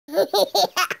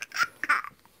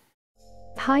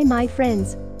Hi my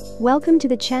friends. Welcome to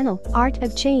the channel, Art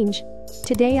of Change.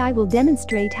 Today I will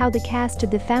demonstrate how the cast of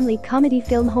the family comedy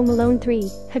film Home Alone 3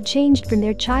 have changed from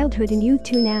their childhood and youth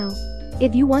to now.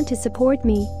 If you want to support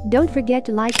me, don't forget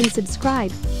to like and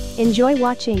subscribe. Enjoy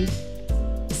watching.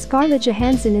 Scarlett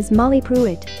Johansson is Molly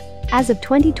Pruitt. As of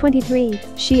 2023,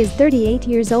 she is 38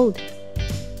 years old.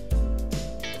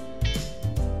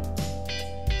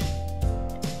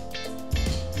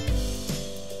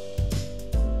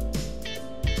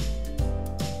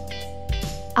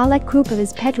 Olek Krupa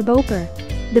is Petr Beaupre.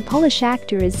 The Polish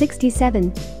actor is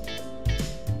 67.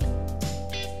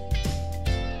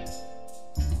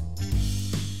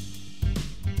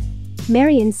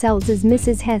 Marian Seldes is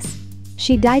Mrs. Hess.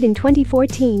 She died in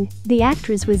 2014, the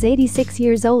actress was 86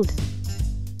 years old.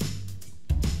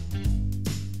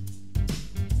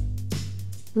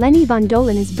 Lenny von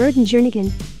Dohlen is Burton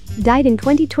Jernigan. Died in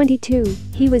 2022,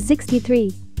 he was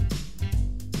 63.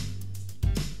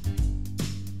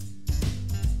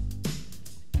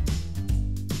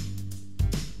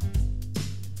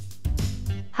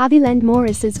 Haviland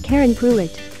Morris is Karen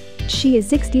Pruitt. She is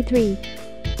 63.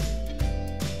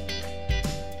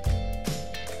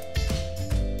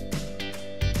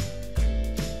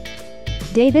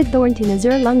 David Thornton is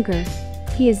Earl Unger.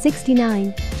 He is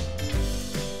 69.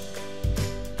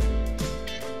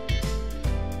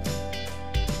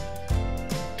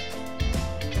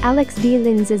 Alex D.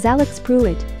 Linz is Alex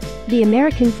Pruitt. The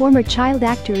American former child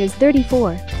actor is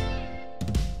 34.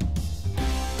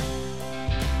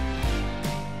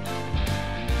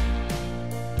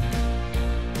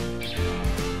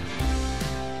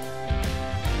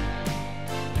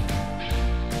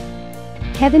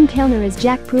 Kilner is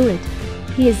Jack Pruitt.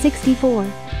 He is 64.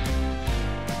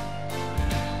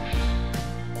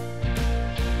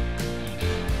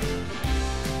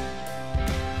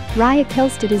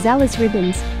 Kihlstedt is Alice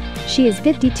Ribbons. She is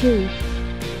 52.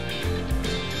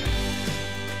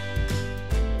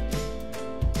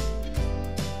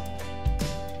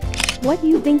 What do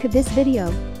you think of this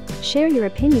video? Share your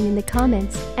opinion in the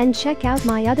comments and check out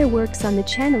my other works on the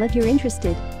channel if you're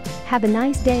interested. Have a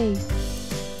nice day.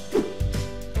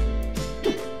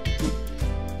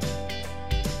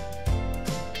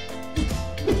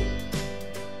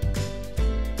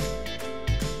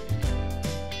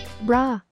 Brah.